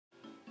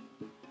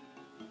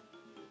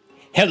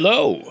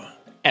Hello,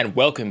 and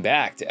welcome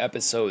back to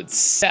episode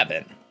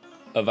 7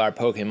 of our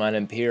Pokemon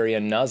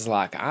Empyrean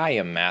Nuzlocke. I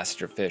am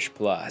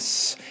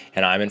MasterFishPlus,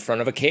 and I'm in front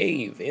of a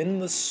cave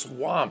in the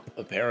swamp,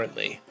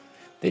 apparently.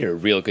 They did a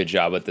real good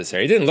job with this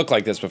area. It didn't look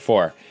like this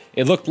before.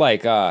 It looked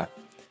like, well,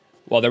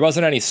 there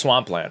wasn't any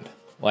swampland.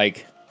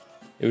 Like,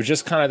 it was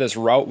just kind of this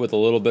route with a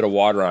little bit of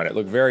water on it. It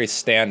looked very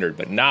standard,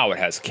 but now it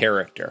has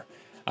character.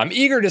 I'm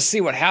eager to see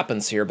what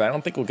happens here, but I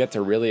don't think we'll get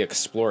to really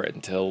explore it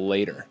until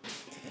later.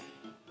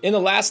 In the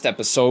last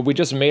episode, we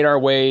just made our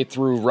way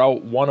through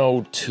Route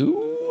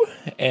 102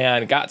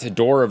 and got to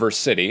Door River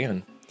City,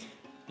 and,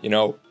 you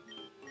know,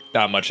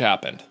 not much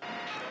happened.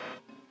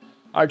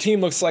 Our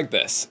team looks like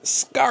this.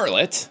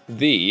 Scarlet,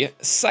 the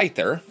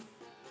Scyther,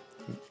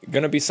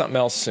 gonna be something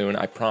else soon,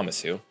 I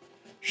promise you.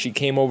 She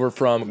came over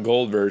from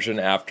Gold version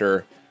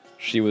after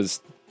she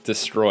was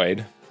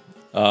destroyed.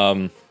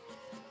 Yeah,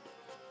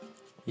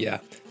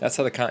 that's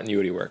how the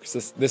continuity works.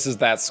 This is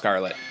that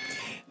Scarlet.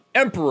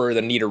 Emperor,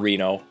 the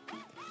Nidorino.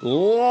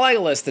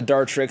 Lilus, the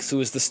Dartrix, who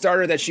is the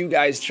starter that you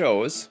guys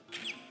chose.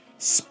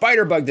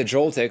 Spiderbug, the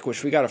Joltik,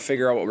 which we gotta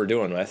figure out what we're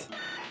doing with.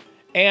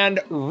 And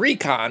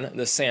Recon,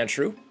 the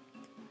Sandshrew.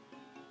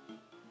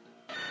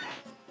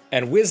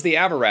 And Wiz, the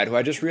Averad, who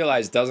I just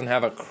realized doesn't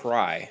have a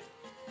cry.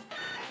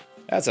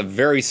 That's a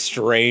very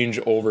strange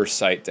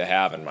oversight to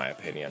have, in my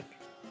opinion.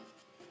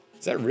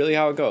 Is that really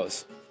how it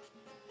goes?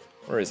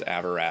 Where is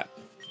Avarat?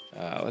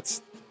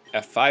 Let's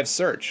F5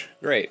 search.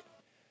 Great.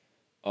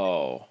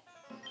 Oh.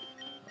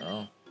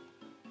 Oh.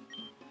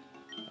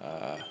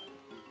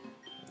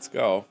 Let's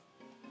go.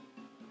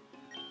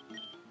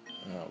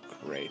 Oh,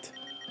 great.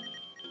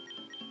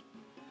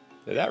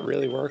 Did that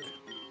really work?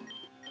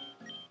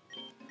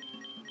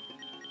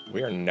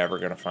 We are never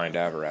going to find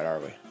Avarat, are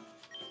we?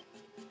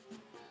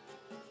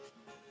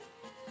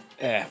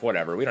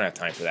 Whatever. We don't have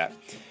time for that.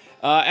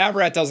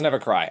 Avarat doesn't have a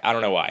cry. I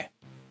don't know why.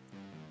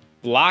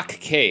 Block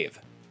Cave.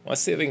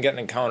 Let's see if we can get an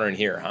encounter in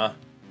here, huh?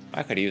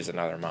 I could use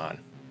another Mon.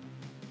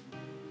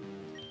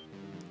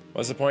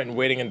 What's the point in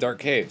waiting in dark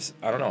caves?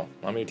 I don't know.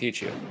 Want me to teach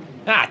you?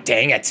 Ah,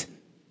 dang it!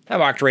 I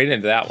walked right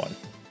into that one.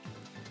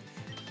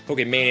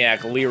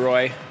 Pokemaniac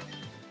Leroy.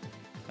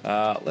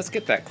 Let's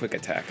get that quick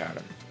attack on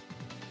him.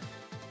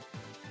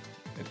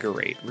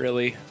 Great,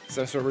 really? Is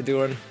that what we're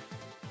doing?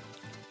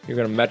 You're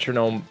gonna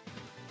metronome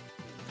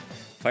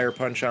Fire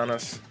Punch on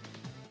us?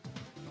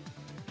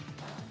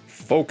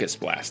 Focus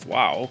Blast.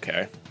 Wow,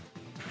 okay.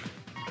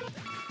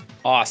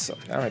 Awesome.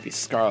 That might be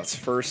Scarlet's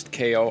first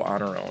KO on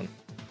her own.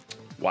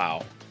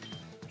 Wow.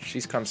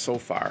 She's come so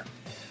far.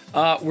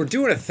 We're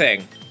doing a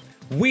thing.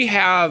 We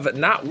have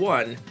not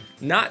one,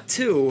 not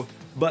two,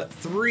 but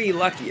 3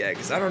 lucky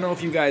eggs. I don't know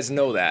if you guys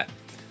know that.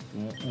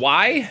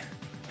 Why?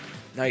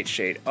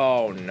 Nightshade.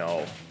 Oh,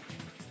 no.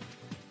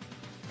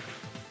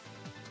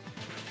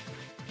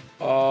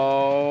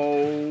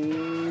 Oh,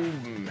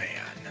 man.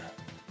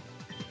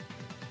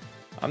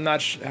 I'm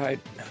not sure.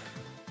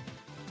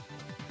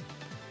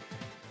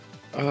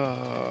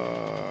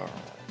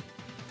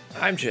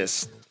 I'm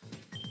just...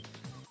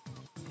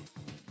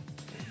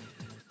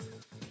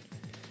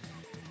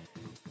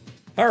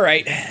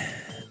 Alright.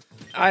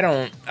 I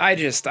don't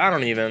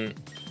even...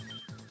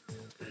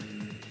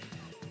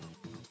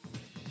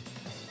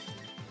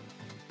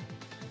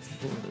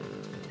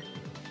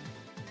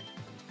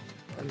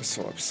 I'm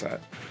so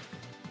upset.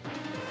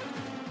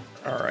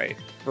 Alright.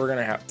 We're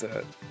gonna have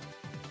to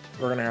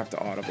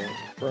audible.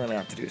 We're gonna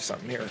have to do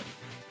something here.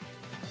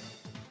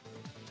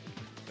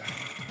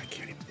 I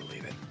can't even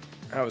believe it.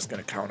 I was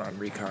gonna count on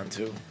Recon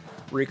too.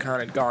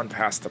 Recon had gone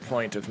past the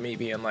point of me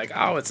being like,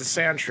 oh, it's a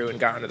Sandshrew, and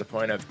gotten to the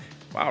point of,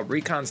 wow,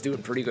 Recon's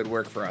doing pretty good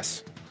work for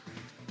us.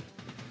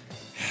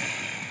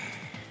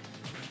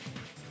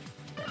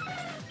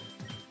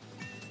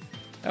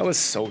 That was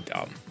so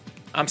dumb.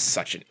 I'm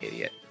such an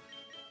idiot.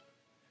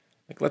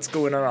 Like, let's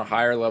go in on a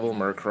higher level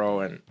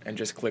Murkrow and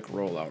just click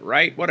rollout,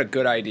 right? What a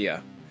good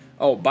idea.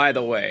 Oh, by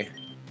the way.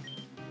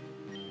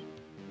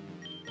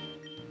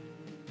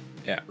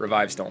 Yeah,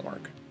 revives don't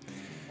work.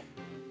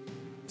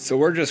 So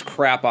we're just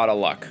crap out of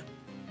luck.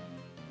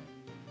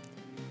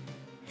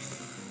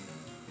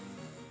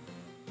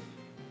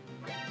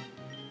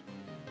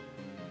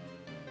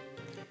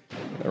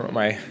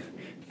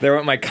 There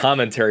went my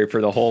commentary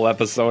for the whole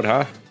episode,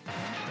 huh?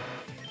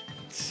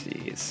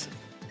 Jeez.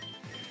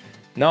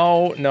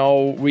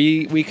 No,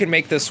 we can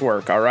make this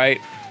work, all right?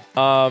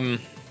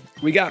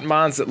 We got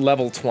Mons at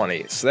level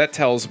 20, so that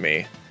tells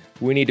me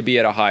we need to be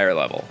at a higher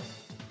level.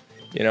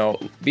 You know,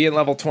 being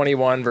level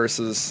 21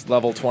 versus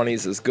level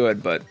 20s is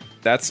good, but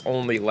that's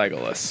only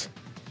Legolas.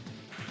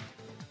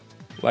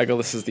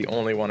 Legolas is the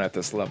only one at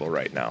this level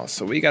right now,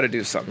 so we got to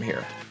do something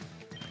here.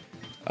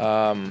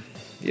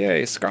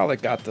 Yay,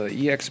 Scarlet got the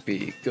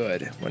EXP.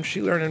 Good. When's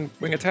she learning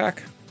Wing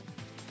Attack?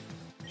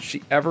 Is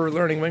she ever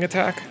learning Wing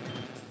Attack?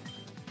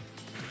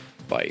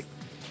 Bite.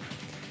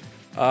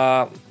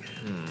 I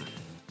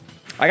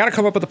gotta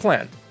come up with a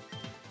plan.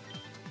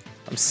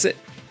 I'm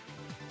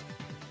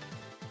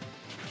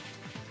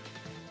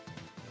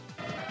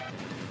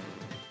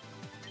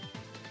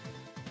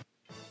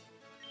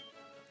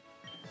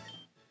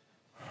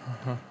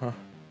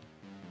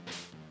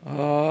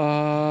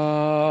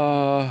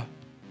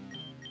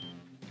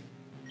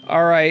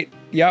All right.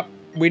 Yep.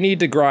 We need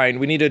to grind.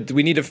 We need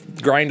to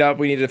grind up.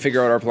 We need to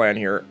figure out our plan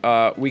here.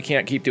 We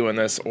can't keep doing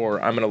this, or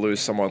I'm gonna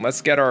lose someone.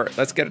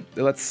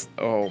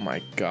 Oh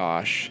my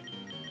gosh.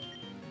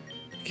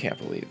 Can't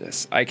believe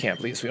this. I can't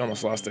believe this. We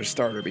almost lost their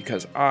starter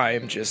because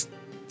I'm just,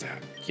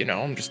 you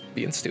know, I'm just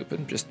being stupid.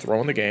 I'm just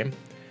throwing the game.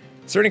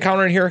 Is there any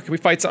counter in here? Can we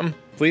fight something,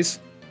 please?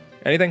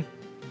 Anything?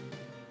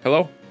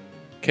 Hello?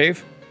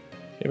 Cave?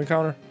 Cave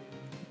encounter?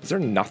 Is there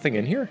nothing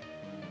in here?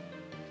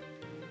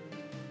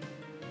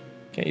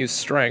 Can't use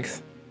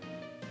strength.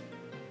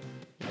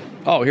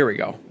 Oh, here we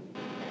go.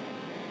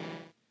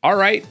 All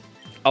right.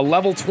 A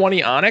level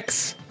 20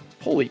 Onyx?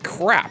 Holy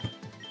crap.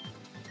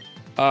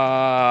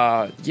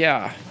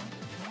 Yeah.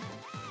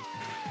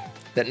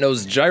 That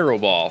knows Gyro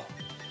Ball.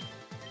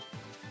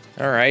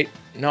 All right.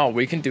 No,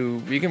 we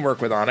can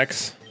work with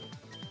Onyx.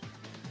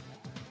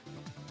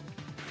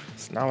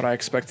 It's not what I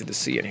expected to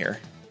see in here.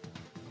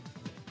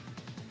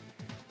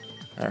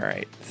 All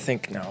right.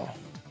 Think now.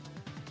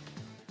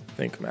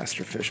 Think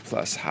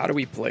MasterFishPlus. How do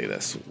we play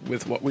this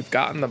with what we've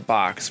got in the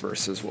box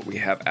versus what we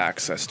have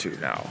access to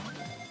now?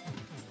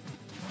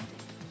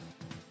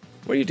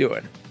 What are you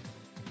doing?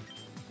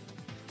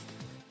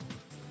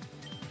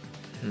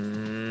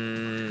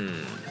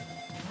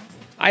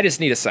 I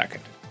just need a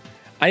second.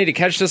 I need to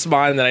catch this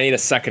mod, and then I need a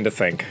second to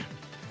think.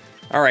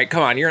 All right,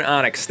 come on. You're an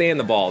Onyx. Stay in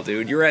the ball,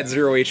 dude. You're at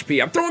 0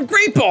 HP. I'm throwing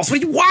great balls.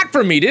 What do you want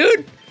from me,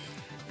 dude?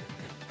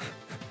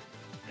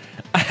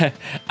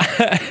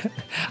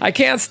 I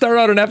can't start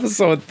out an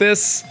episode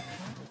this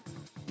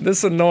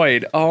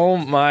annoyed. Oh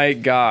my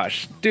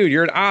gosh. Dude,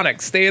 you're an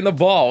Onyx. Stay in the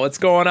ball. What's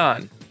going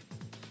on?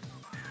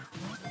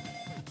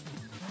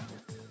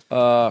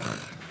 Ugh.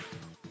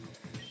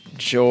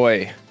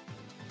 Joy.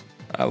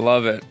 I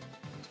love it.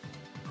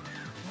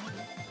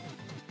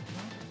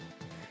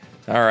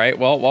 All right,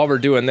 well, while we're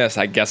doing this,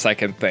 I guess I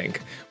can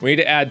think. We need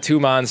to add 2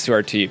 Mons to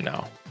our team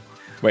now.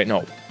 Wait,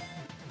 no.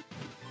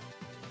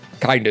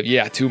 Kind of,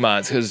 yeah, 2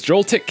 Mons, because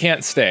Joltik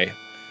can't stay.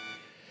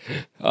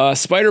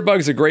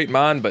 Spiderbug's a great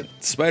Mon, but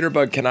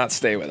Spiderbug cannot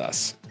stay with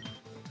us.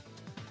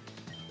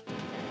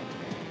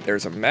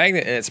 There's a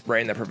magnet in its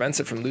brain that prevents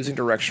it from losing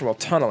direction while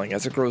tunneling.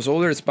 As it grows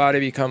older, its body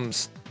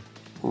becomes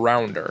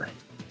rounder.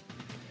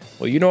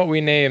 Well, you know what we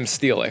name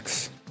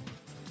Steelix?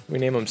 We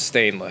name him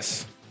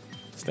Stainless.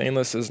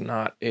 Stainless is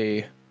not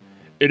a...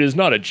 It is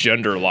not a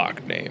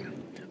gender-locked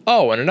name.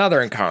 Oh, and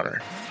another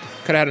encounter.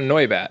 Could have had a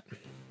Noibat.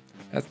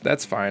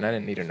 That's fine. I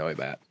didn't need a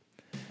Noibat.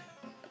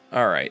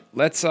 All right,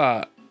 let's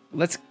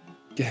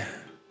get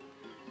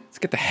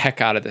the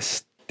heck out of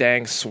this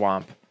dang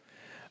swamp.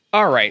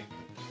 All right.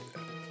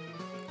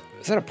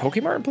 Is that a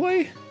Pokemon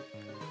play?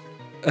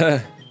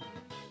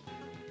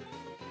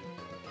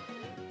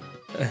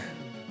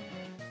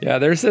 Yeah,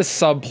 there's this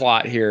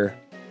subplot here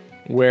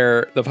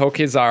where the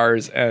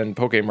Pokezars and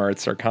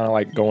Pokemarts are kind of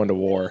like going to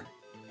war.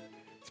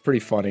 It's pretty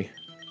funny.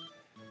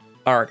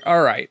 All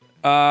right.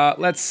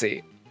 Let's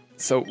see.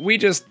 So we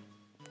just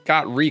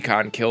got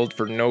Recon killed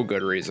for no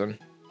good reason.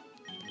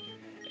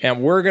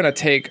 And we're going to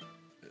take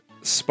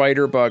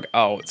Spiderbug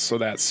out so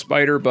that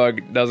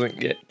Spiderbug doesn't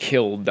get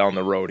killed down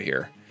the road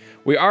here.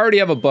 We already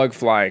have a bug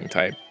flying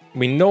type.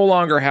 We no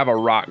longer have a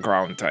rock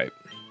ground type.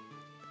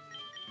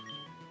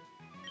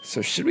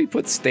 So should we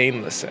put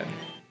Stainless in?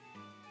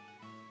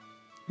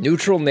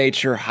 Neutral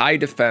nature, high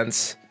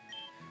defense,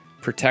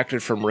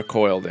 protected from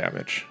recoil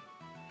damage.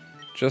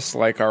 Just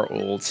like our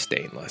old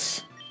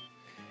Stainless.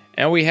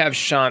 And we have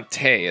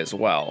Shantae as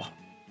well.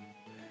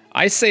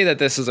 I say that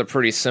this is a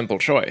pretty simple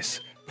choice.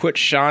 Put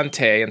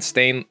Shantae and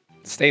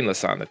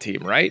Stainless on the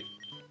team, right?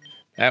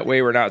 That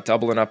way we're not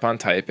doubling up on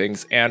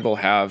typings, and we'll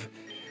have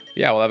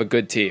a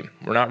good team.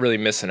 We're not really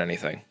missing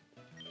anything.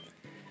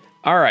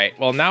 All right,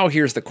 well now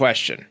here's the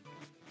question.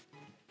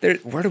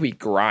 Where do we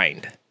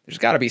grind? There's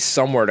got to be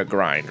somewhere to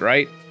grind,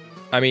 right?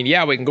 I mean,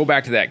 yeah, we can go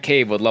back to that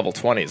cave with level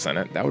 20s in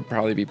it. That would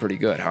probably be pretty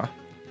good, huh?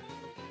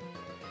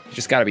 You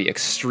just got to be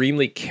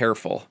extremely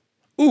careful.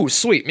 Ooh,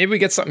 sweet. Maybe we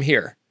get something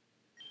here.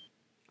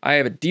 I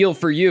have a deal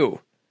for you.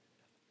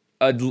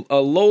 A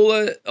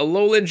Lola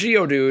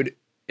Geodude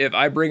if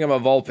I bring him a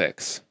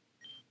Vulpix.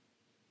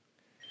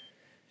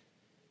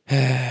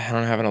 I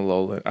don't have an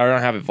Alola. I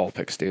don't have a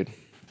Vulpix, dude.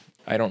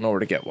 I don't know where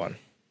to get one.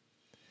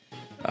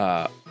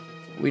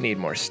 We need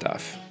more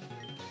stuff.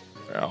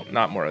 Well,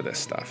 not more of this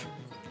stuff.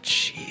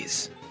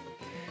 Jeez.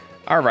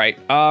 All right,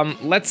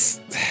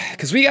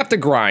 because we have to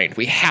grind.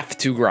 We have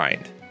to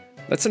grind.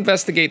 Let's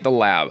investigate the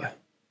lab.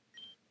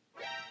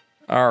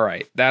 All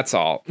right, that's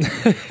all.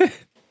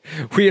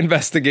 We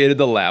investigated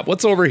the lab.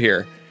 What's over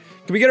here?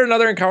 Can we get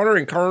another encounter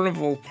in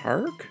Carnival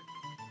Park?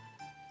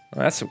 Oh,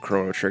 that's some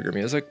Chrono Trigger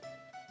music.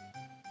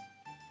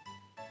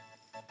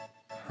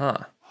 Huh.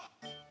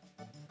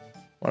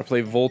 Want to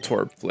play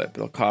Voltorb Flip.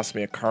 It'll cost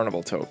me a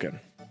Carnival token.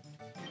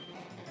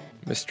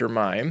 Mr.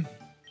 Mime.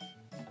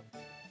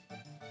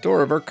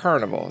 Doriver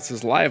Carnival. It's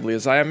as lively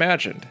as I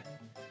imagined.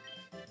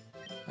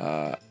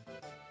 I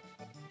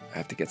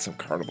have to get some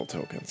Carnival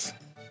tokens.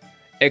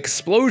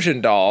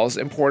 Explosion dolls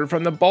imported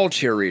from the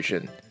Baltia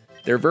region.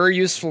 They're very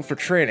useful for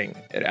training.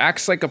 It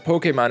acts like a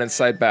Pokemon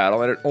inside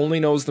battle, and it only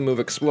knows the move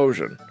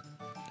Explosion.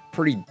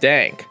 Pretty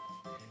dank.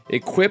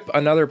 Equip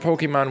another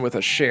Pokemon with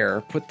a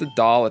share, put the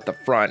doll at the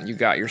front, you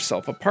got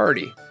yourself a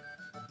party.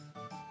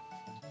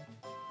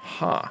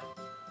 Huh.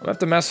 I'll have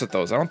to mess with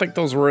those. I don't think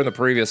those were in the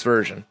previous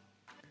version.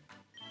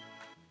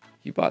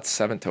 You bought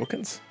 7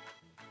 tokens?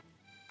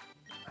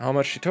 How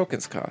much do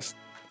tokens cost?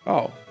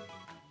 Oh.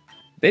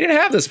 They didn't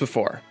have this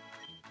before.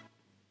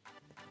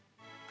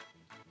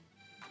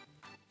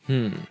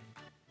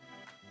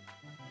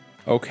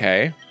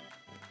 Okay.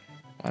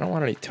 I don't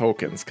want any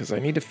tokens, because I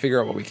need to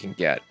figure out what we can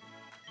get.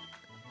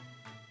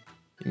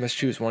 You must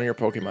choose one of your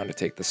Pokemon to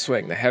take the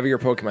swing. The heavier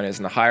Pokemon is,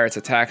 and the higher its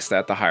attack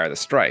stat, the higher the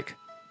strike.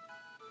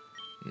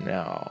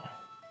 No.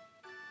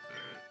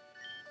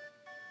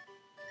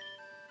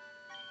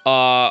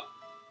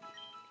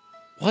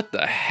 What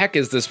the heck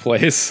is this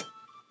place?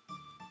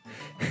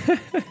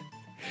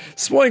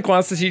 Spoink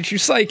wants to teach you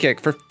Psychic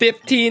for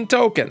 15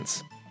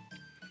 tokens.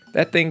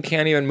 That thing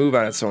can't even move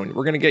on its own.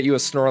 We're going to get you a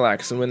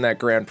Snorlax and win that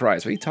grand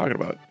prize. What are you talking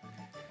about?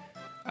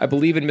 I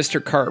believe in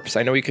Mr. Carps.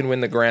 I know he can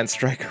win the Grand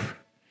Striker.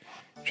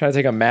 Trying to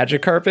take a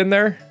Magikarp in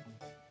there?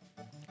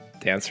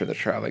 Dance for the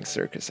Traveling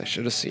Circus. I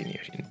should have seen you,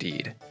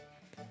 indeed.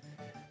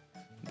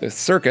 The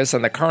circus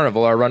and the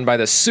carnival are run by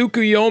the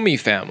Tsukuyomi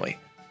family.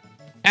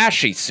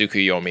 Ashy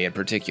Tsukuyomi in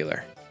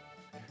particular.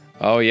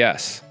 Oh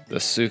yes, the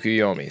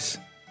Tsukuyomis.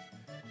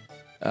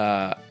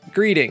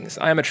 Greetings.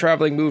 I am a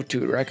traveling move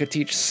tutor. I could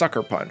teach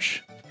Sucker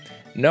Punch.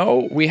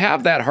 No, we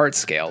have that heart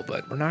scale,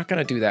 but we're not going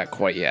to do that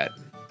quite yet.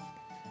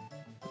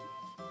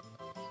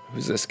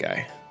 Who's this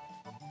guy?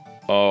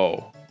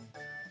 Oh.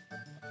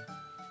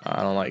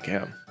 I don't like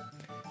him.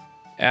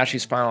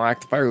 Ashy's final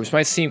act of fire moves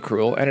might seem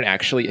cruel, and it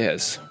actually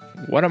is.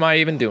 What am I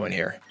even doing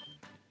here?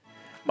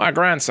 My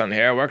grandson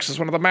here works as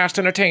one of the masked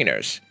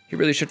entertainers. He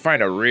really should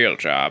find a real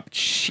job.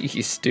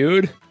 Jeez,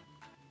 dude.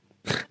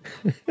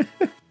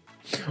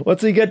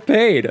 What's he get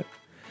paid?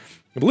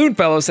 The balloon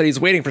fellow said he's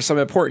waiting for some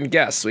important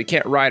guests, so he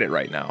can't ride it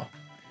right now.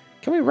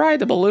 Can we ride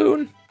the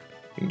balloon?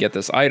 We can get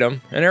this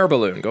item. An air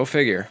balloon, go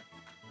figure.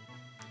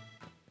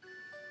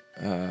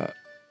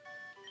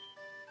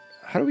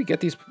 How do we get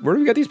these? Where do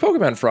we get these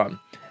Pokemon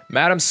from?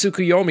 Madam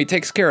Tsukuyomi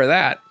takes care of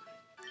that.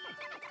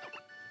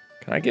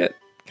 Can I get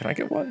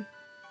one?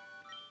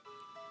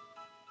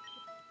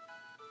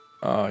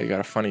 Oh, you got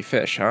a funny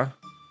fish, huh?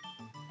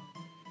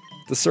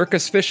 The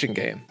circus fishing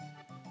game.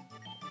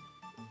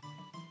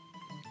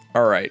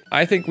 Alright,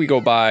 I think we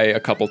go buy a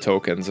couple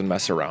tokens and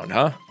mess around,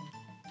 huh?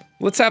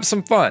 Let's have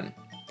some fun.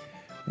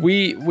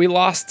 We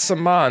lost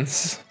some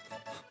Mons.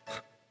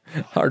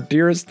 Our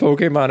dearest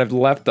Pokemon have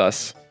left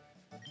us.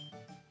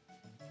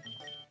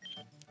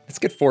 Let's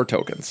get 4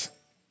 tokens.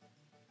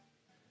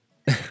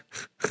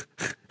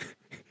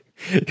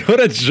 What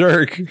a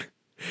jerk.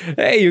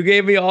 Hey, you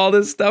gave me all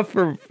this stuff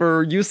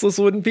for useless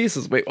wooden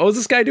pieces. Wait, what was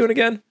this guy doing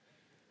again?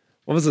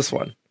 What was this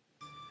one?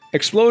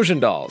 Explosion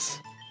dolls.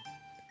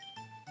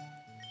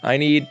 I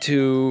need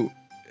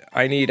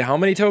how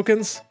many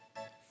tokens?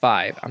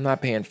 5. I'm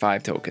not paying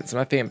 5 tokens. I'm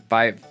not paying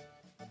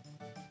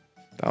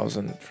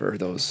 5,000 for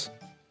those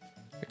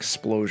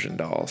explosion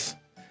dolls.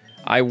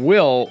 I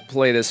will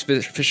play this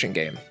fishing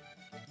game.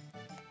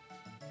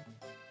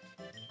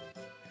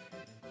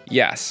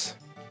 Yes.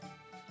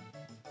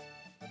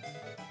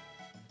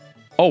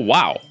 Oh,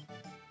 wow.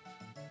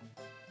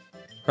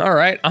 All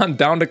right, I'm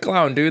down to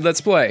clown, dude.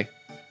 Let's play.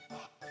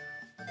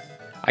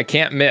 I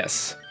can't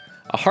miss.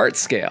 A heart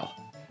scale.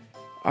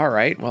 All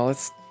right, well,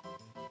 it's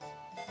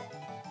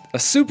a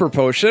super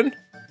potion.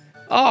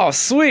 Oh,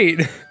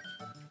 sweet.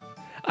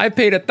 I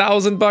paid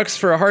 $1,000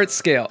 for a heart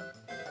scale.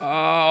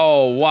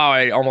 Oh, wow,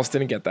 I almost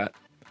didn't get that.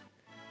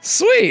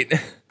 Sweet.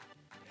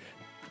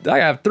 I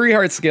have 3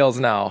 heart scales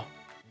now.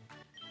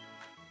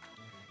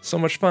 So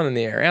much fun in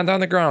the air and on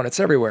the ground. It's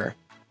everywhere.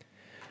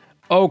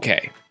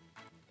 Okay.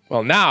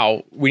 Well,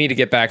 now we need to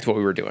get back to what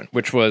we were doing,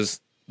 which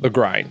was the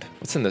grind.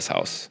 What's in this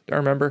house? Do I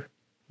remember?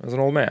 I was an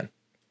old man.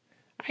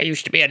 I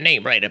used to be a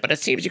name writer, but it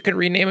seems you can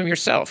rename him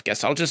yourself.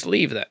 Guess I'll just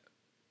leave that.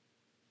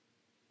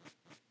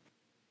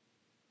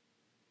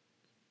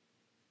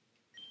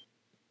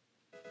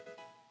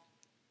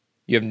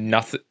 You have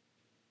nothing.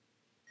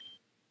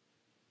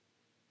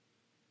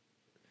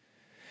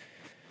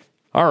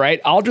 All right,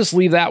 I'll just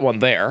leave that one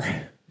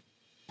there.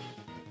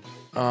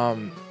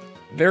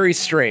 Very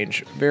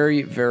strange.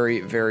 Very,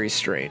 very, very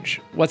strange.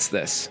 What's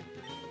this?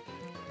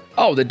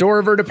 Oh, the door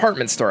of her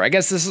department store. I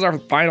guess this is our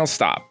final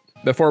stop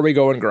before we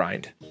go and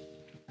grind.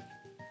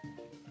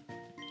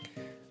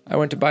 I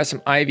went to buy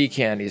some Ivy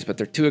candies, but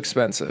they're too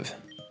expensive.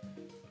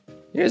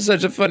 You're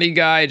such a funny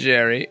guy,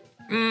 Jerry.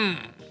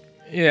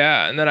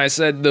 Yeah, and then I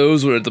said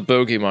those were the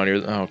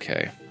Pokemon.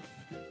 Okay.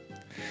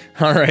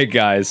 Alright,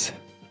 guys.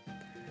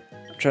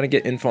 I'm trying to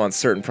get info on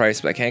certain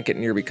price, but I can't get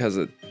near because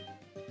of...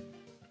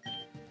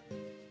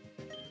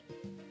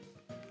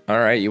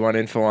 Alright, you want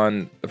info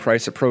on the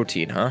price of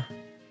protein, huh?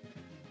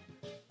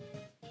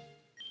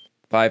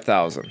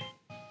 5,000.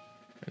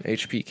 An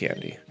HP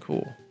candy.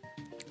 Cool.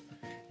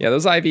 Yeah,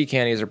 those IV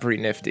candies are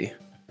pretty nifty.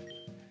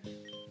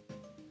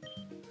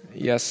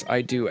 Yes,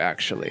 I do,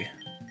 actually.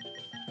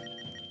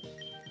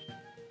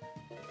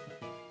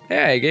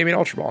 Hey, he gave me an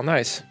Ultra Ball.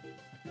 Nice.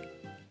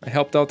 I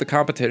helped out the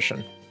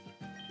competition.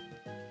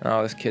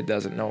 Oh, this kid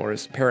doesn't know where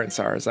his parents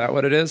are. Is that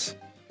what it is?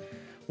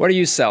 What are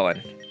you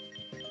selling?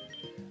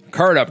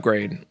 Card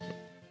upgrade.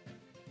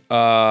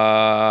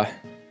 That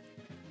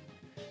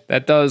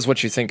does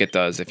what you think it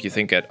does if you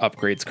think it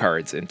upgrades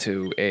cards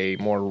into a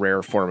more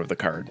rare form of the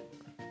card.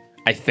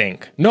 I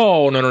think.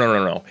 No.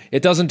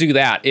 It doesn't do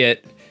that.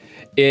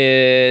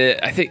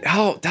 I think,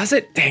 oh, does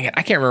it? Dang it.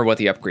 I can't remember what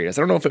the upgrade is.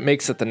 I don't know if it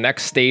makes it the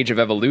next stage of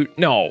evolute.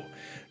 No.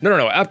 It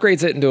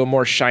upgrades it into a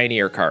more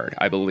shinier card,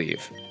 I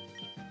believe.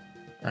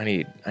 I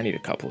need a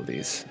couple of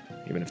these,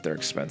 even if they're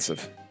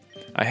expensive.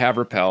 I have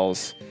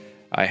repels.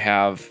 I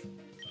have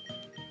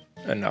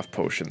enough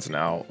potions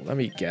now. Let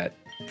me get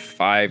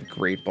 5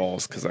 great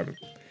balls, because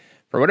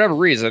for whatever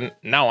reason,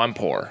 now I'm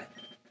poor.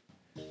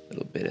 A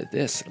little bit of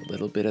this, a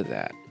little bit of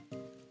that.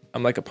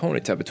 I'm like a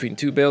ponytail between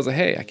 2 bales of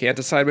hay. I can't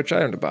decide which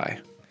item to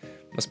buy.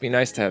 Must be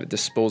nice to have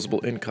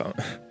disposable income.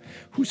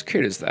 Whose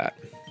kid is that?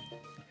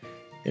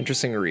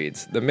 Interesting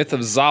reads. The myth of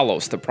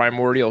Zalos, the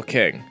primordial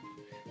king.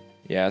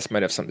 Yeah, this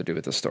might have something to do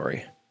with the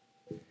story.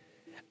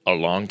 A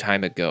long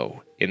time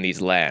ago, in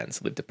these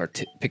lands lived a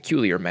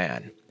peculiar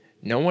man.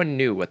 No one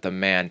knew what the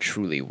man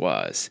truly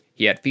was.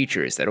 He had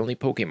features that only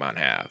Pokemon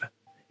have.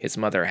 His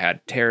mother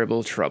had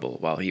terrible trouble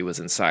while he was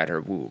inside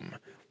her womb.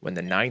 When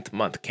the 9th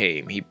month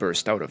came, he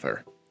burst out of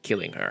her,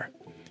 killing her.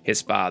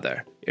 His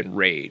father,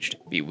 enraged,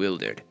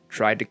 bewildered,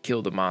 tried to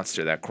kill the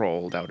monster that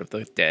crawled out of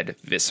the dead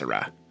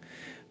viscera.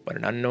 But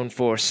an unknown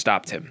force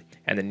stopped him,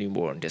 and the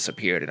newborn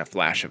disappeared in a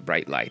flash of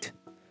bright light.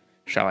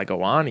 Shall I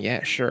go on?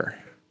 Yeah, sure.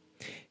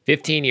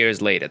 15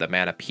 years later, the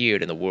man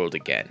appeared in the world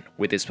again.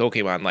 With his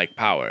Pokemon-like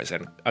powers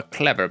and a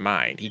clever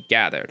mind, he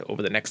gathered,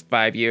 over the next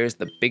 5 years,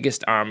 the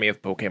biggest army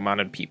of Pokemon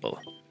and people.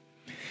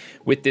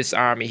 With this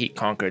army, he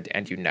conquered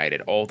and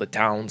united all the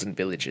towns and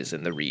villages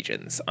in the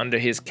regions under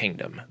his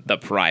kingdom, the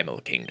Primal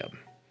Kingdom.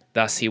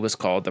 Thus, he was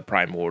called the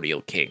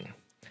Primordial King.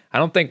 I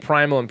don't think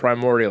Primal and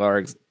Primordial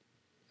are...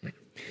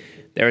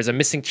 There is a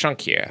missing chunk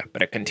here,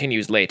 but it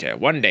continues later.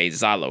 One day,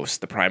 Zalos,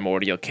 the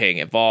Primordial King,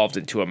 evolved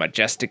into a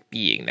majestic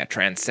being that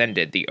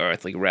transcended the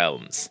earthly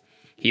realms.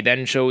 He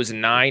then chose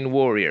 9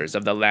 warriors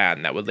of the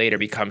land that would later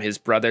become his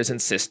brothers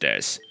and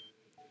sisters.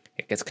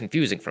 It gets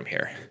confusing from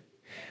here.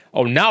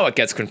 Oh, now it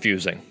gets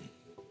confusing.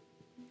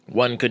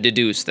 One could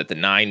deduce that the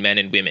 9 men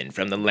and women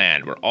from the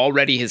land were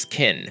already his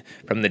kin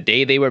from the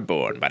day they were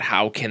born, but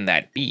how can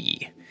that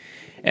be?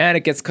 And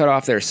it gets cut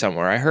off there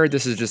somewhere. I heard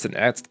this is just an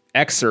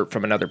excerpt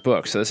from another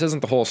book, so this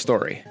isn't the whole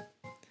story.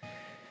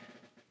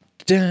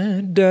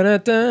 Dun, dun,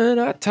 dun, dun,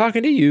 not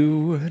talking to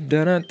you.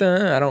 Dun, dun,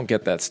 dun. I don't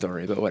get that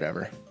story, but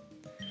whatever.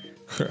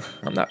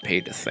 I'm not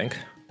paid to think.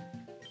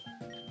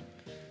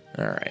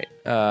 Alright.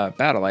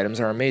 Battle items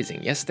are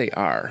amazing. Yes, they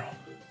are.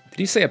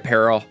 Did you say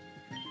apparel?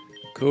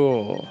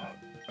 Cool.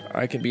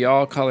 I can be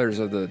all colors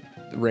of the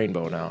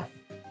rainbow now.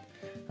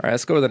 Alright,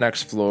 let's go to the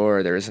next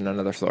floor. There isn't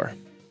another floor.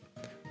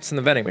 What's in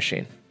the vending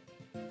machine?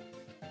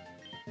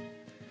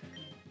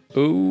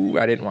 Ooh,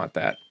 I didn't want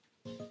that.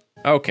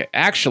 Okay,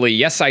 actually,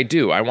 yes I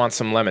do. I want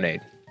some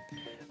lemonade.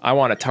 I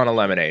want a ton of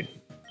lemonade.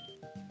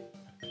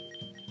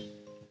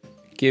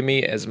 Give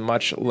me as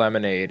much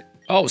lemonade.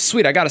 Oh,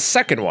 sweet, I got a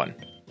second one.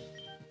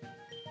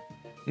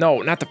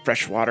 No, not the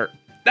fresh water.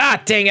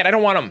 Ah, dang it, I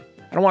don't want them.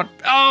 I don't want...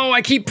 Oh,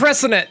 I keep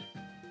pressing it.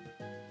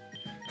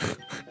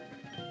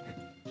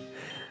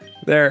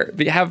 There,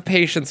 have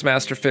patience,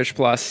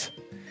 MasterFishPlus.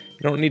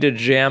 You don't need to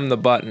jam the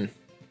button.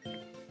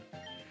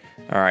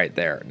 Alright,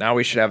 there. Now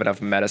we should have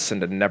enough medicine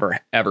to never,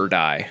 ever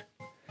die.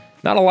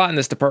 Not a lot in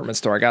this department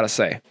store, I gotta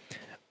say.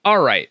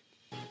 Alright.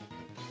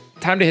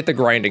 Time to hit the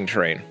grinding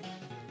train.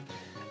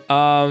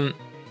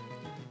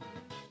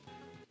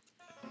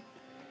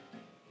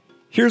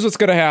 Here's what's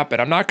gonna happen.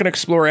 I'm not gonna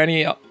explore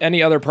any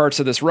other parts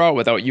of this route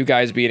without you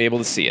guys being able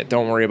to see it.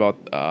 Don't worry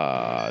about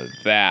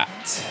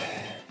that.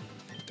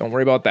 Don't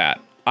worry about that.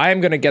 I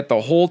am gonna get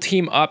the whole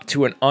team up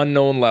to an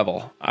unknown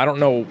level. I don't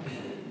know.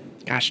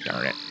 Gosh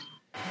darn it.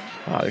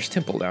 Oh, there's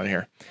Temple down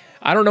here.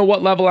 I don't know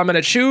what level I'm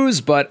gonna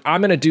choose, but I'm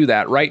gonna do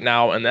that right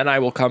now, and then I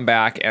will come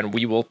back and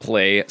we will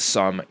play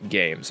some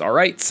games. All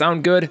right,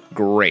 sound good?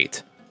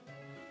 Great.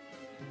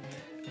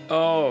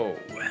 Oh,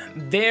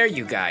 there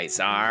you guys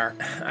are.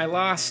 I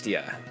lost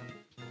you.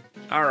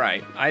 All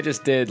right, I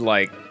just did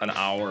like an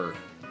hour,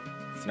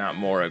 if not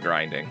more, of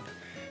grinding.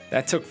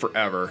 That took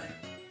forever.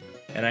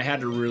 And I had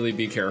to really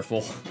be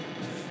careful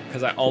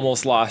because I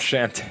almost lost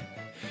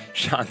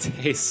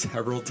Shantae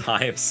several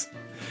times.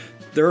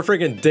 There were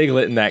freaking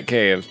Diglett in that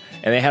cave,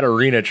 and they had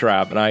Arena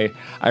Trap, and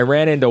I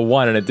ran into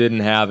one and it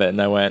didn't have it,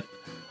 and I went,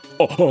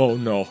 oh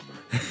no.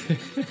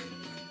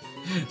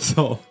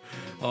 So,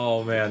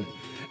 oh man.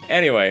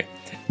 Anyway,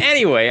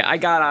 I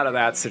got out of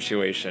that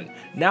situation.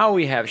 Now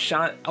we have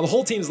the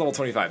whole team's level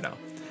 25 now.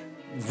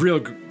 Real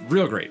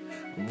great.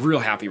 Real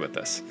happy with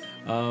this.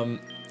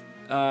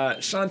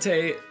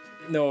 Shantae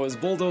knows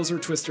Bulldozer,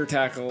 Twister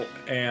Tackle,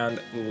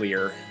 and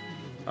Leer.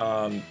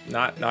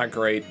 Not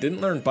great.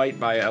 Didn't learn Bite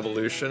via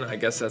evolution. I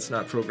guess that's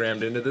not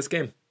programmed into this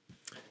game.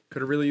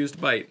 Could have really used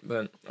Bite,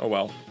 but oh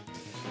well.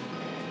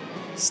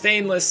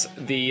 Stainless,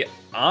 the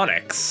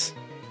Onyx.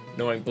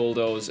 Knowing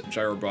Bulldoze,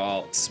 Gyro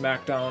Ball,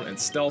 Smackdown, and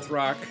Stealth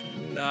Rock.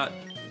 Not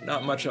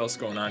much else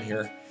going on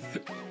here.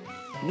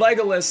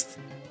 Legolas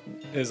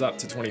is up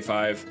to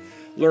 25.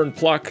 Learn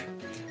Pluck.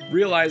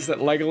 Realize that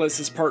Legolas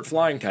is part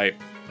flying type.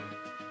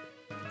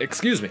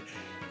 Excuse me.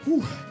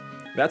 Whew.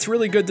 That's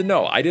really good to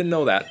know. I didn't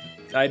know that.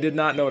 I did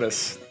not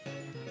notice.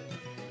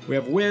 We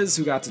have Wiz,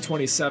 who got to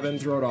 27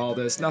 throughout all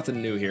this.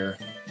 Nothing new here.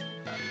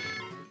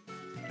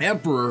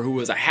 Emperor, who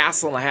was a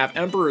hassle and a half.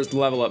 Emperor's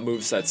level up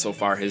moveset so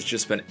far has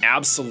just been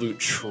absolute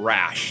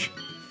trash.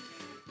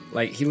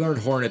 Like, he learned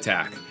Horn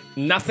Attack.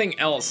 Nothing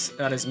else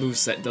on his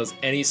moveset does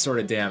any sort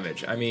of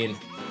damage. I mean,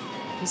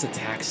 his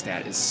attack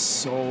stat is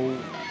so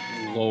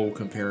low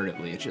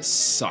comparatively. It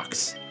just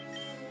sucks.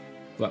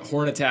 But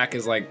Horn Attack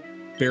is like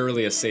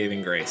barely a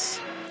saving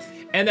grace.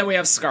 And then we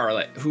have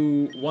Scarlet,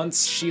 who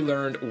once she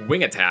learned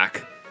Wing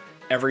Attack,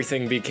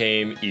 everything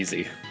became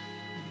easy.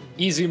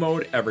 Easy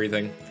mode,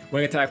 everything.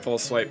 Wing Attack, Full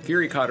Swipe,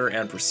 Fury Cutter,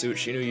 and Pursuit.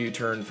 She knew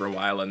U-turn for a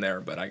while in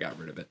there, but I got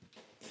rid of it.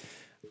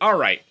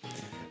 Alright,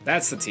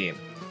 that's the team.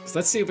 So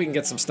let's see if we can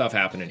get some stuff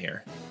happening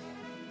here.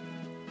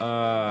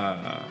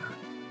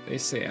 They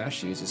say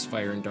Ashe uses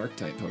Fire and Dark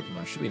type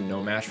Pokemon. Should be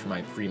no match for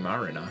my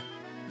Primarina.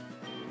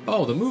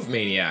 Oh, the Move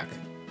Maniac.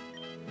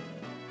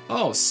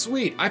 Oh,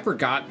 sweet. I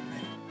forgot.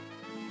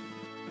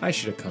 I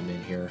should have come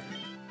in here.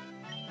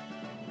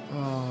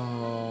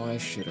 Oh, I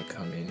should have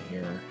come in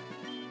here.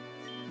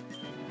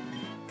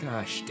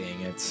 Gosh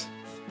dang it.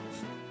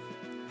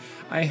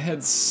 I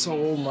had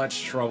so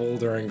much trouble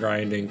during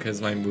grinding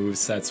because my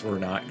movesets were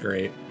not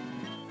great.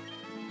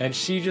 And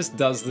she just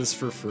does this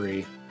for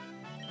free.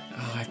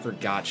 Oh, I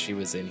forgot she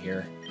was in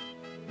here.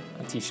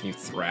 I'm teaching you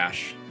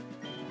Thrash.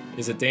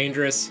 Is it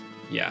dangerous?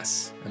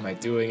 Yes. Am I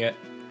doing it?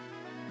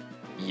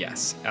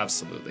 Yes,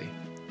 absolutely.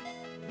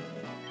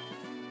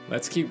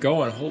 Let's keep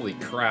going. Holy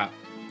crap.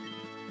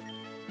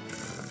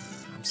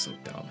 I'm so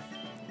dumb.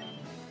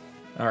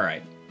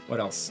 Alright. What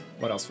else?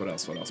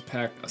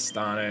 Peck,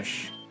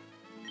 Astonish,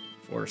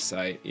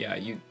 Foresight. Yeah,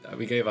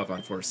 we gave up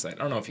on Foresight. I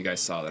don't know if you guys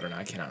saw that or not.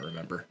 I cannot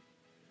remember.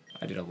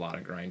 I did a lot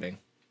of grinding.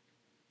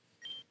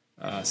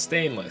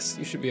 Stainless.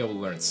 You should be able to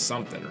learn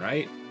something,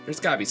 right? There's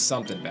gotta be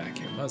something back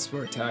here.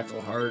 Mudsport, Tackle,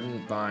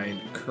 Harden,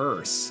 Bind,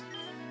 Curse.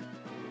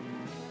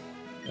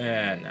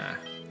 Nah.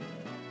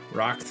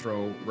 Rock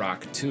Throw,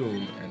 Rock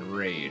Tomb, and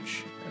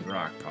Rage, and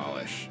Rock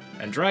Polish.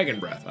 And Dragon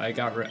Breath. I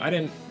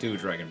didn't do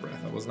Dragon Breath.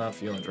 I was not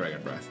feeling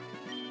Dragon Breath.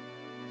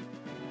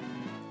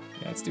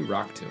 Yeah, let's do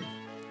Rock Tomb.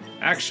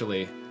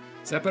 Actually,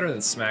 is that better than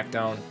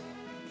Smackdown?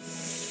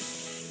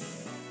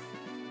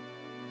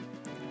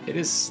 It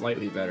is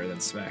slightly better than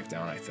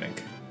Smackdown, I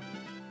think.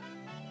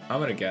 I'm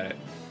gonna get it.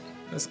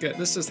 Let's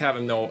just have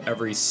him know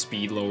every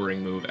speed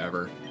lowering move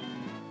ever.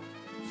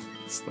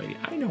 This lady,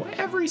 I know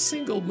every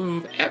single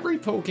move every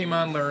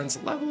Pokemon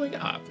learns leveling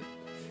up.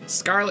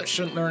 Scarlet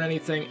shouldn't learn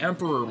anything.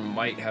 Emperor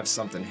might have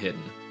something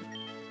hidden.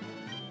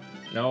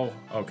 No?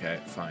 Okay,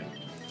 fine.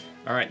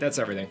 Alright, that's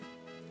everything.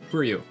 Who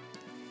are you?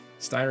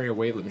 Steinery or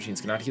Wavelet machines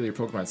cannot heal your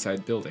Pokemon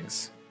inside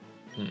buildings.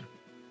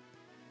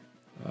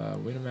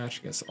 Win a match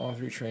against all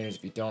three trainers.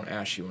 If you don't,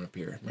 Ashe won't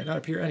appear. Might not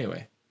appear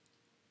anyway.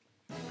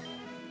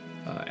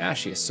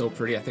 Ashe is so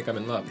pretty, I think I'm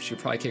in love. She'll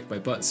probably kick my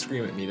butt and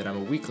scream at me that I'm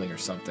a weakling or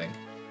something.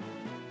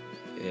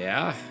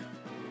 Yeah?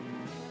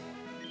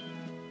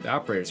 The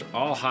operators are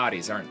all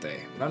hotties, aren't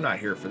they? But I'm not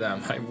here for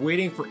them. I'm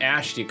waiting for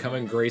Ashe to come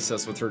and grace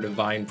us with her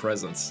divine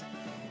presence.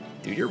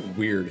 Dude, you're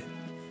weird.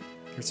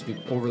 There's some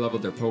people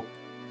overleveled their poke.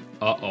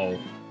 Uh-oh.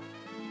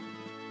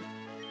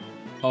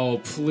 Oh,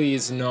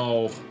 please,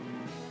 no.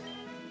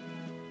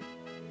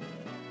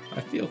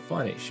 I feel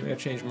funny. She may have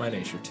changed my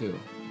nature, too.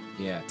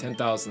 Yeah,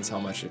 10,000 is how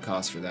much it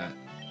costs for that.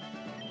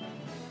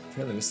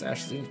 Apparently, Miss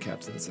Ashley's in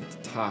captain is at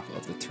the top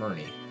of the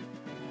tourney.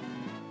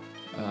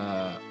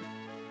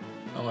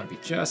 I want to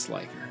be just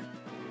like her.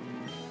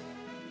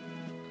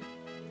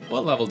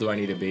 What level do I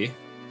need to be?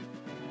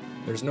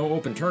 There's no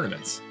open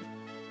tournaments.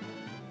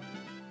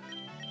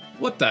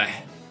 What the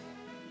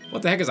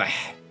heck is a...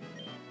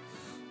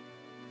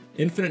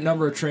 Infinite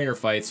number of trainer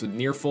fights with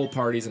near full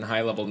parties and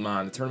high-leveled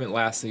mon. The tournament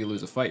lasts until you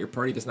lose a fight. Your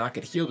party does not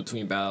get healed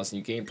between battles, and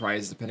you gain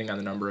prizes depending on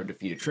the number of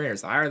defeated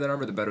trainers. The higher the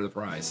number, the better the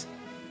prize.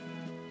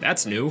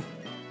 That's new.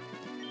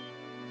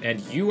 And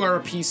you are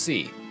a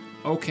PC.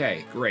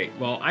 Okay, great.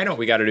 Well, I know what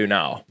we gotta do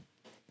now.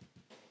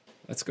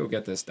 Let's go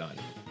get this done.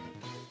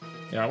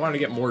 I wanted to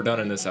get more done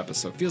in this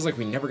episode. Feels like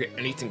we never get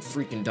anything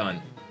freaking done.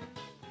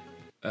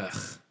 Ugh.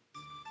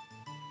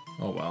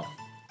 Oh well.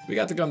 We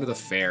got to come to the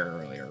fair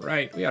earlier,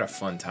 right? We had a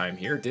fun time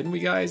here, didn't we,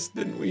 guys?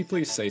 Didn't we?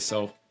 Please say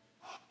so.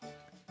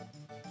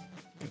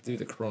 Get through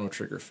the Chrono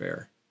Trigger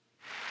Fair.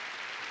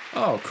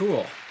 Oh,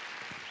 cool.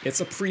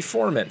 It's a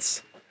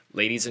performance,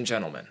 ladies and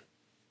gentlemen.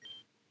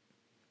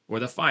 Or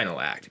the final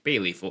act.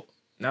 Bayleaf will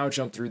now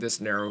jump through this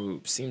narrow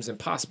hoop. Seems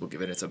impossible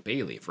given it's a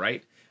Bayleaf,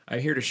 right? I'm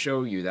here to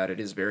show you that it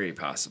is very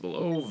possible.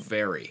 Oh,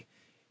 very.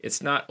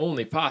 It's not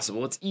only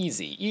possible, it's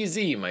easy.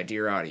 Easy, my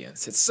dear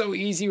audience. It's so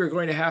easy we're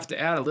going to have to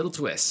add a little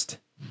twist.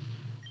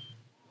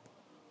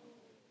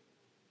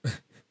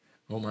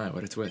 Oh my,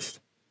 what a twist.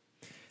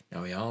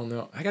 Now we all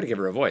know... I gotta give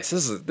her a voice.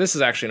 This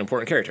is actually an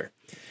important character.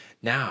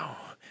 Now,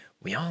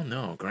 we all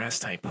know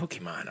grass-type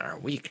Pokemon are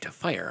weak to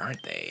fire,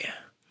 aren't they?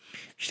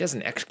 If she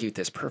doesn't execute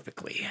this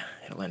perfectly,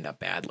 it'll end up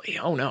badly.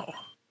 Oh no.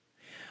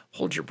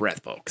 Hold your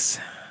breath, folks.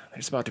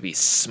 There's about to be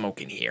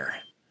smoke in here.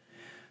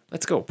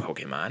 Let's go,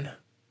 Pokemon.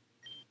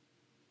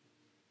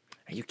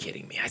 Are you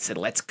kidding me? I said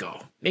let's go.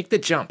 Make the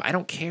jump. I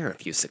don't care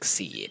if you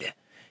succeed.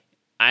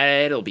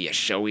 It'll be a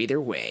show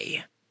either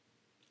way.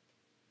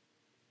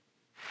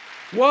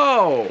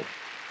 Whoa!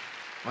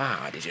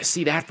 Wow, did you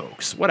see that,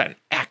 folks? What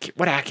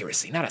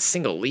accuracy. Not a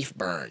single leaf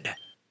burned.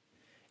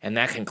 And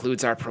that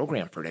concludes our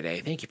program for today.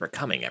 Thank you for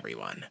coming,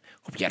 everyone.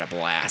 Hope you had a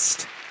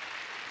blast.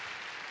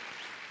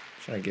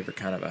 Trying to give her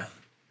kind of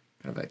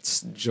a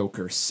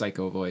Joker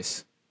psycho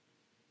voice.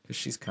 Because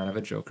she's kind of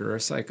a Joker or a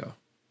psycho.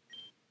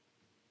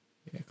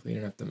 Yeah,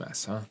 cleaning up the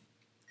mess, huh?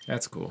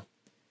 That's cool.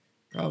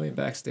 Probably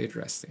backstage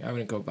resting. I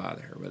wouldn't go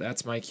bother her, but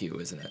that's my cue,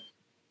 isn't it?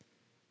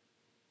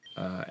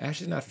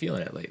 Ashley's not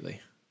feeling it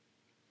lately.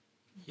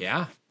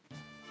 Yeah?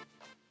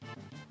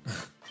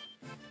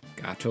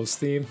 Gato's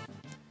theme?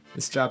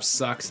 This job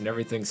sucks and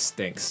everything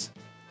stinks.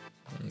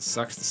 It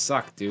sucks to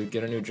suck, dude.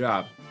 Get a new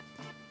job.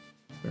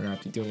 Better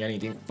not be doing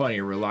anything funny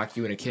or we'll lock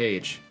you in a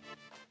cage.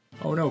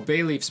 Oh no,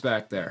 Bayleaf's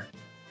back there.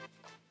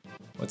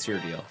 What's your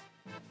deal?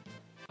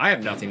 I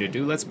have nothing to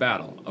do. Let's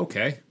battle.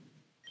 Okay.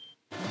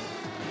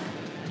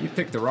 You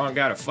picked the wrong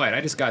guy to fight.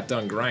 I just got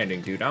done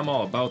grinding, dude. I'm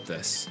all about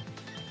this.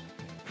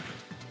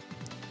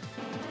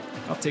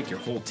 I'll take your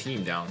whole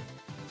team down.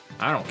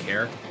 I don't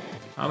care.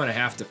 I'm gonna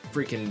have to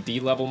freaking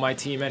de-level my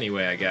team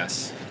anyway, I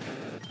guess.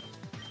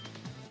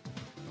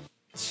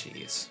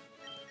 Jeez.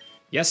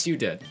 Yes, you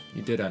did.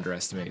 You did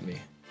underestimate me.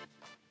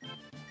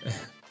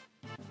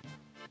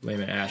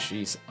 Blaming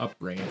Ashley's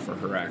upbringing for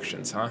her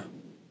actions, huh?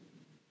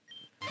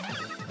 I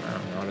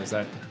don't know. Is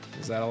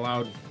that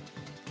allowed?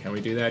 Can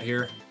we do that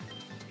here?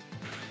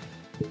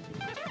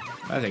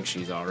 I think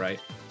she's all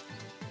right.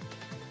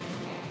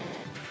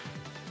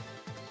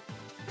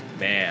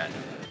 Man,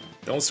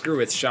 don't screw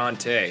with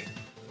Shantae.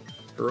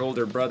 Her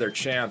older brother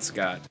Chance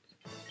got.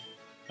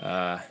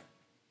 If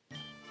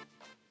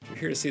you're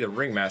here to see the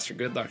ringmaster,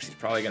 good luck. She's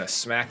probably gonna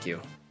smack you.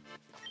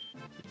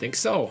 You think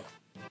so?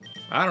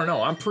 I don't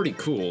know. I'm pretty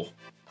cool.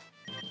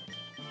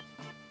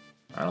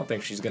 I don't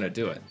think she's gonna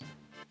do it.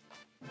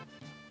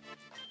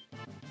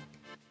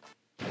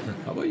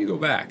 How about you go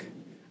back?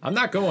 I'm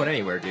not going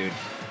anywhere, dude.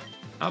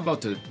 I'm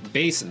about to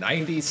base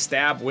 90,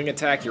 stab, wing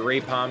attack your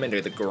Apom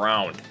into the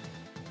ground.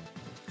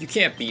 You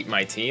can't beat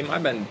my team.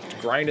 I've been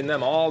grinding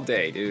them all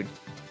day, dude.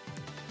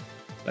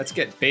 Let's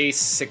get base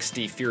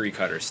 60 Fury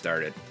Cutters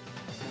started.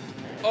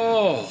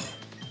 Oh!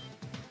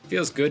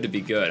 Feels good to be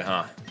good,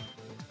 huh?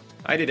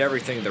 I did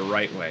everything the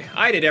right way.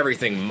 I did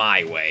everything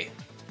my way.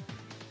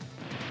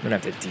 I'm gonna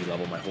have to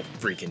de-level my whole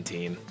freaking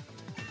team.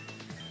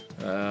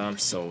 I'm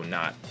so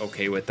not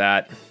okay with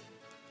that.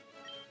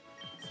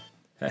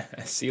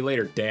 See you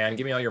later, Dan.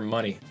 Give me all your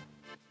money.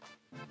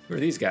 Who are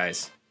these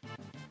guys?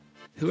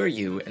 Who are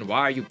you, and why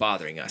are you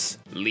bothering us?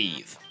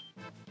 Leave.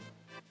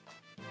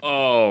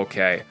 Oh,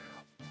 okay.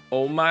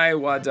 Omae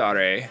wa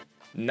dare?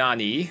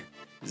 Nani?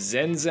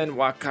 Zenzen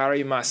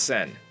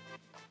wakarimasen.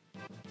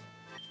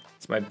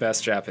 It's my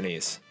best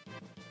Japanese.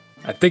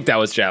 I think that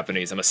was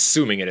Japanese. I'm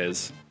assuming it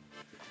is.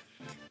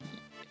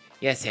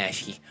 Yes,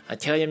 Ashley. I'll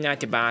tell him not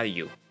to bother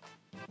you.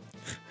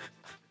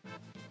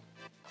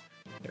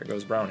 There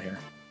goes brown hair.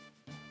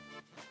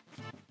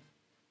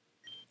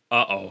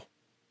 Uh-oh.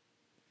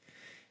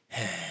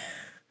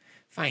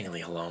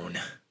 Finally alone.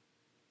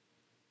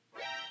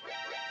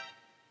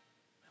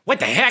 What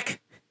the heck?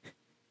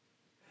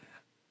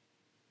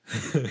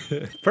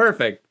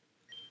 Perfect.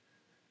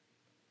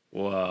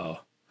 Whoa.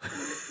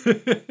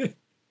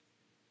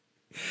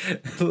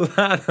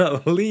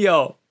 Lana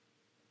Leo.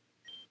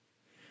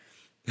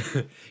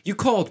 You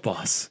called,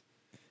 boss.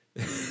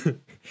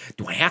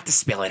 Do I have to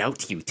spell it out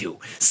to you two?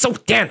 So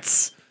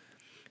dense!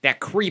 That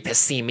creep has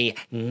seen me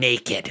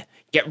naked.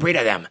 Get rid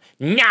of them,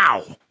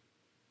 now!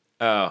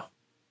 Oh.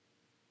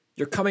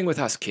 You're coming with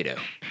us, kiddo.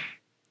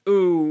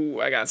 Ooh,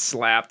 I got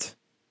slapped.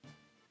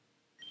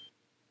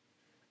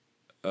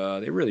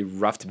 They really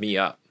roughed me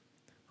up.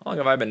 How long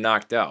have I been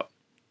knocked out?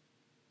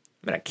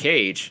 I'm in a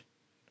cage.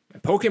 My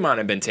Pokemon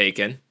have been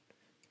taken.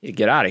 Need to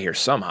get out of here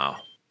somehow.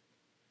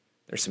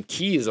 There's some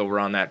keys over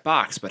on that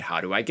box, but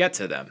how do I get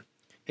to them?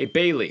 Hey,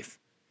 Bayleaf.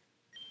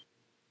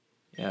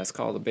 Yeah, it's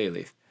called a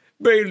Bayleaf.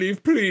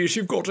 Bayleaf, please,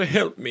 you've got to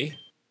help me.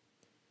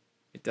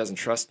 It doesn't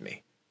trust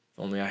me.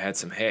 If only I had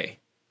some hay.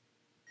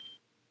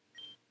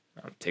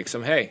 I'll take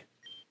some hay.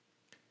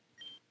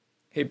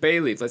 Hey,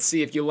 Bayleaf, let's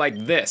see if you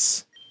like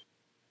this.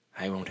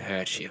 I won't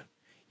hurt you.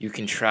 You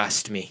can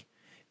trust me.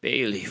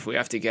 Bayleaf, we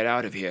have to get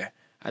out of here.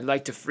 I'd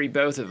like to free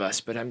both of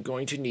us, but I'm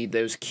going to need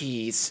those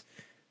keys.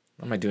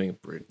 Why am I doing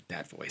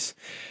that voice?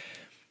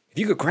 If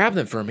you could grab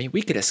them for me,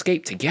 we could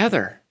escape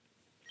together.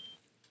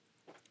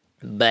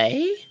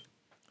 Bay?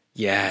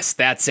 Yes,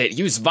 that's it.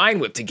 Use Vine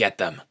Whip to get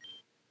them.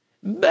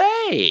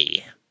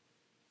 Bay!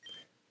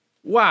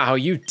 Wow,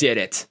 you did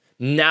it.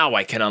 Now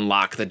I can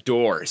unlock the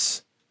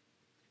doors.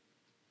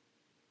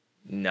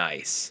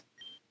 Nice.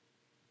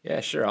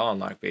 Yeah, sure, I'll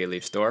unlock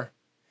Bayleaf's door.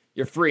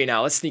 You're free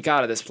now. Let's sneak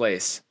out of this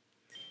place.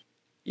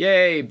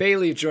 Yay,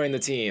 Bayleaf joined the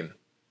team.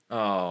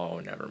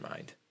 Oh, never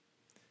mind.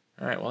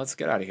 All right, well, let's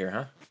get out of here,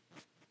 huh?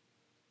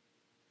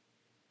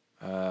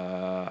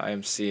 I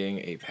am seeing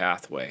a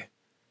pathway.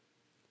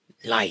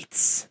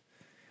 Lights.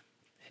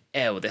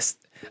 Oh,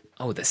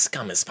 the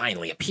scum has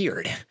finally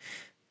appeared.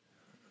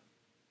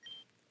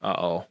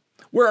 Uh-oh.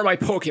 Where are my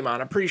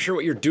Pokemon? I'm pretty sure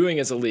what you're doing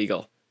is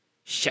illegal.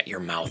 Shut your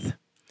mouth.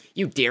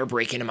 You dare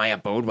break into my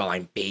abode while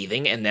I'm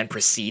bathing and then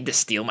proceed to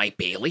steal my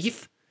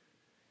Bayleaf?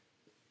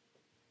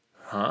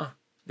 Huh?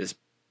 This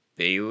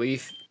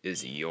Bayleaf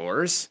is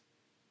yours?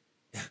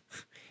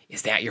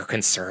 Is that your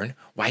concern?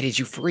 Why did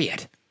you free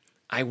it?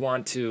 I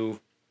want to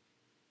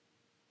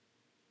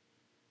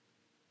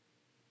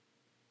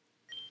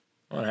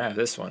have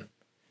this one.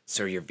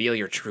 So you reveal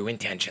your true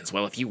intentions.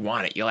 Well, if you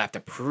want it, you'll have to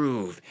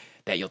prove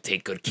that you'll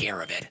take good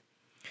care of it.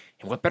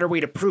 And what better way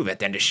to prove it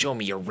than to show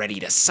me you're ready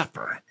to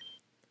suffer?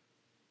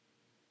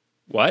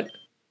 What?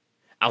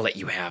 I'll let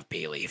you have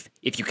Bayleaf,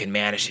 if you can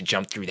manage to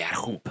jump through that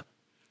hoop.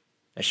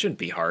 That shouldn't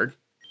be hard.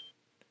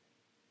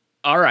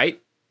 All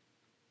right.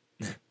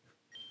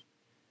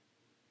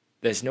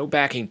 There's no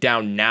backing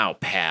down now,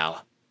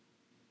 pal.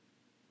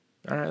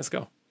 All right, let's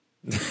go.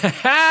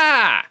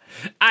 Ha!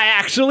 I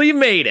actually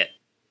made it.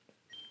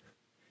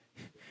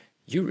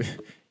 You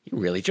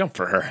really jumped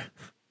for her.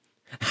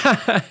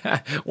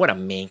 What a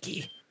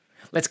manky.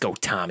 Let's go,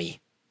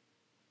 Tommy.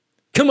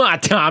 Come on,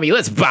 Tommy,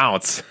 let's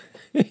bounce.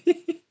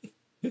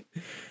 Here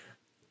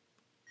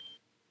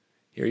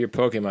are your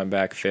Pokemon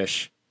back,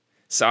 Fish.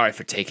 Sorry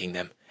for taking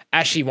them.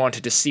 Ashley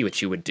wanted to see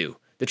what you would do.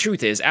 The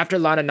truth is, after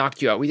Lana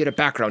knocked you out, we did a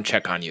background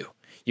check on you.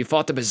 You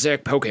fought the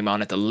Berserk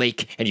Pokemon at the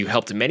lake, and you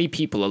helped many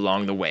people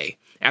along the way.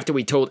 After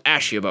we told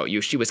Ashley about you,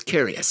 she was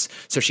curious,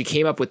 so she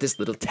came up with this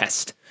little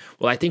test.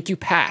 Well, I think you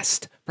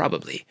passed,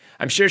 probably.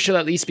 I'm sure she'll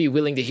at least be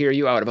willing to hear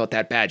you out about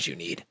that badge you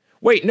need.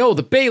 Wait, no,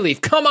 the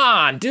Bayleaf, come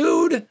on,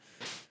 dude!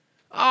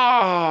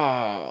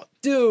 Oh,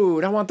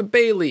 dude, I want the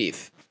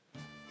Bayleaf.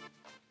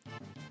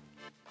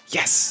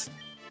 Yes!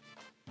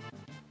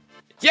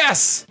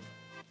 Yes!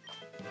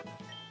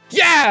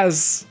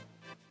 Yes!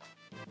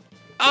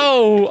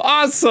 Oh,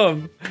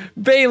 awesome!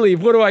 Bayleaf,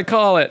 what do I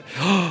call it?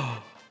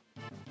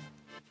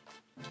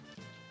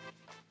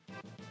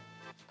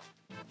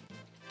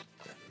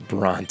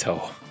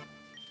 Bronto.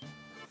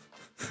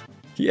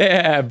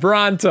 Yeah,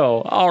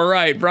 Bronto. All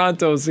right,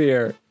 Bronto's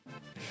here.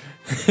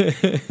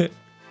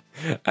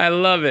 I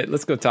love it.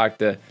 Let's go talk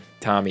to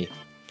Tommy.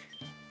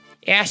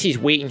 Ashley's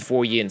waiting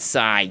for you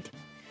inside.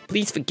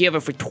 Please forgive her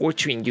for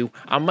torturing you.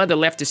 Our mother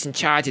left us in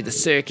charge of the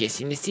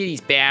circus in the city's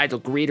bad or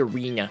great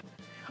arena.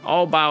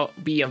 All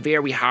about being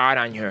very hard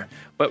on her.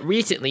 But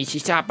recently, she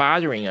stopped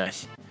bothering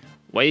us.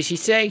 What did she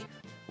say?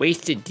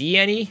 Wasted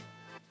DNA?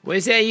 What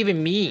does that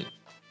even mean?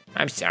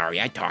 I'm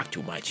sorry, I talk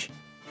too much.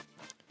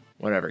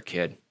 Whatever,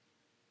 kid.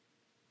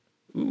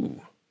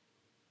 Ooh.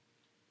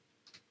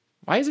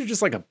 Why is there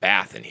just like a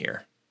bath in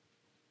here?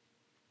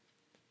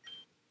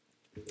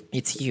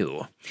 It's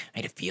you. I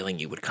had a feeling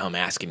you would come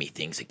asking me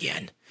things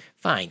again.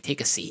 Fine,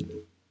 take a seat.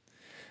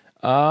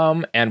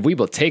 And we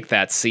will take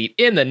that seat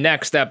in the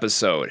next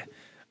episode.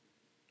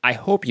 I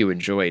hope you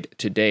enjoyed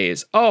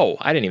today's. Oh,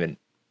 I didn't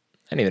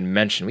even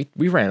mention.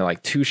 We ran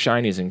like 2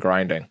 shinies in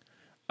grinding.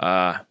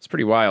 It's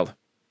pretty wild.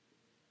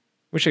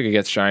 Wish I could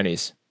get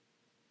shinies.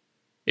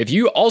 If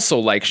you also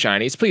like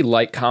shinies, please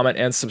like, comment,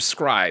 and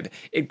subscribe.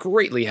 It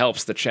greatly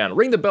helps the channel.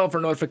 Ring the bell for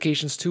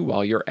notifications too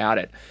while you're at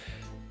it.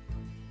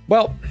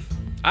 Well,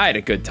 I had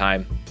a good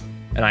time,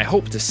 and I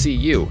hope to see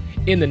you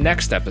in the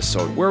next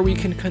episode where we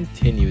can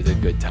continue the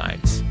good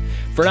times.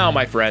 For now,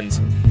 my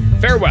friends,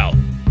 farewell.